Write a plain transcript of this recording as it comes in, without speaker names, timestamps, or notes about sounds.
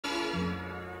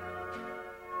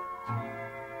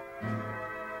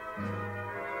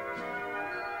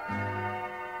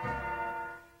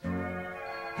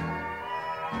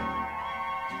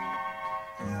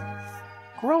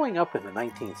Growing up in the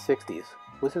 1960s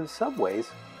was in some ways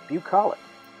bucolic.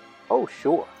 Oh,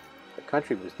 sure, the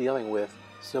country was dealing with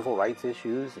civil rights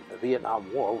issues and the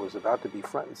Vietnam War was about to be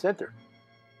front and center.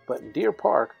 But in Deer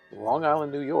Park, Long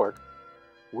Island, New York,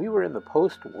 we were in the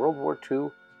post-World War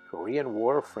II Korean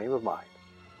War frame of mind.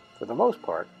 For the most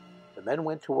part, the men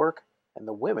went to work and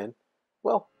the women,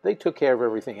 well, they took care of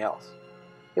everything else.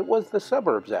 It was the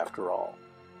suburbs after all.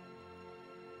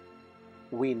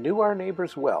 We knew our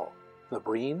neighbors well, the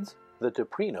Breens, the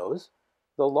Duprinos,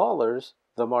 the Lawlers,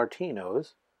 the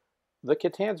Martinos. The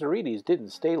Catanzarides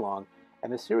didn't stay long,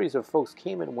 and a series of folks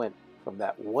came and went from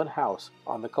that one house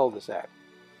on the cul-de-sac.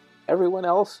 Everyone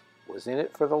else was in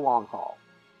it for the long haul.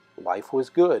 Life was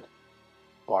good.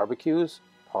 Barbecues,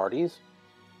 parties,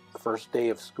 first day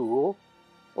of school,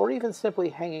 or even simply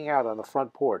hanging out on the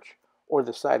front porch or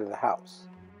the side of the house.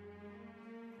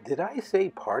 Did I say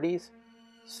parties?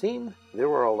 Seemed there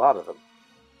were a lot of them.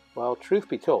 Well, truth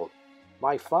be told,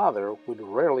 my father would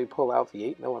rarely pull out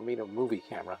the 8mm movie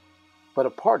camera, but a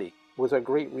party was a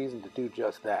great reason to do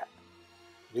just that.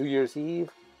 New Year's Eve,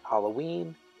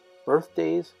 Halloween,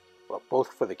 birthdays, well,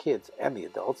 both for the kids and the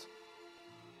adults.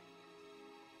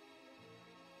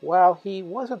 While he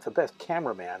wasn't the best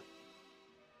cameraman,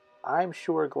 I'm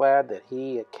sure glad that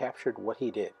he had captured what he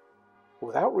did.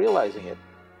 Without realizing it,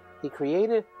 he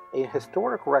created a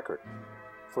historic record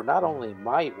for not only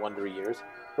my wonder years,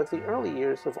 but the early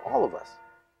years of all of us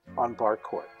on Bart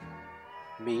Court.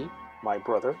 Me, my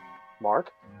brother,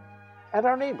 Mark, and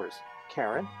our neighbors,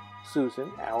 Karen,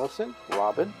 Susan, Allison,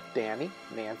 Robin, Danny,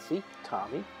 Nancy,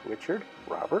 Tommy, Richard,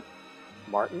 Robert,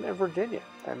 Martin, and Virginia.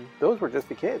 And those were just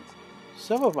the kids.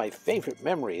 Some of my favorite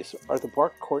memories are the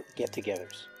Bart Court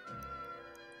get-togethers.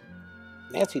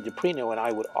 Nancy Duprino and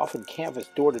I would often canvass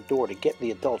door to door to get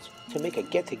the adults to make a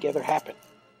get-together happen.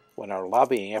 When our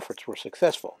lobbying efforts were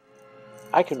successful,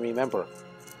 I can remember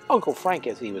Uncle Frank,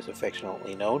 as he was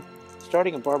affectionately known,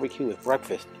 starting a barbecue with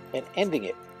breakfast and ending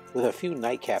it with a few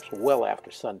nightcaps well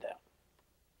after sundown.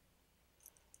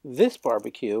 This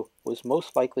barbecue was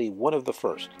most likely one of the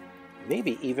first,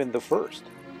 maybe even the first,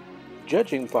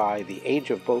 judging by the age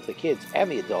of both the kids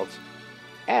and the adults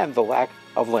and the lack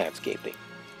of landscaping.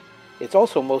 It's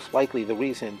also most likely the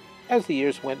reason, as the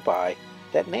years went by,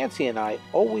 that Nancy and I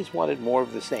always wanted more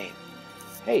of the same.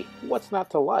 Hey, what's not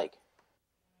to like?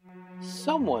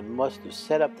 Someone must have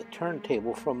set up the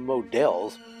turntable from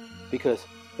Modell's because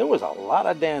there was a lot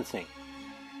of dancing.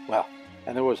 Well,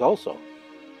 and there was also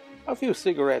a few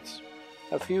cigarettes,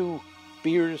 a few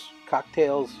beers,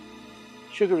 cocktails,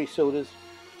 sugary sodas,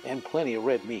 and plenty of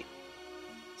red meat.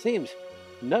 Seems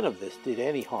none of this did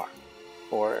any harm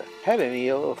or had any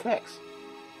ill effects.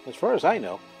 As far as I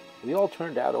know, we all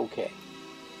turned out okay.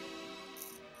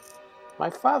 My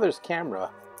father's camera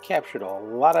captured a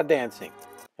lot of dancing.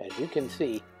 As you can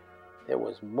see, there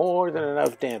was more than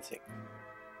enough dancing.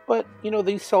 But,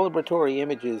 these celebratory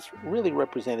images really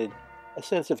represented a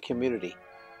sense of community,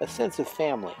 a sense of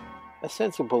family, a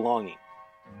sense of belonging.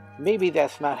 Maybe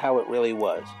that's not how it really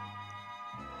was.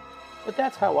 But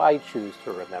that's how I choose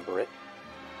to remember it.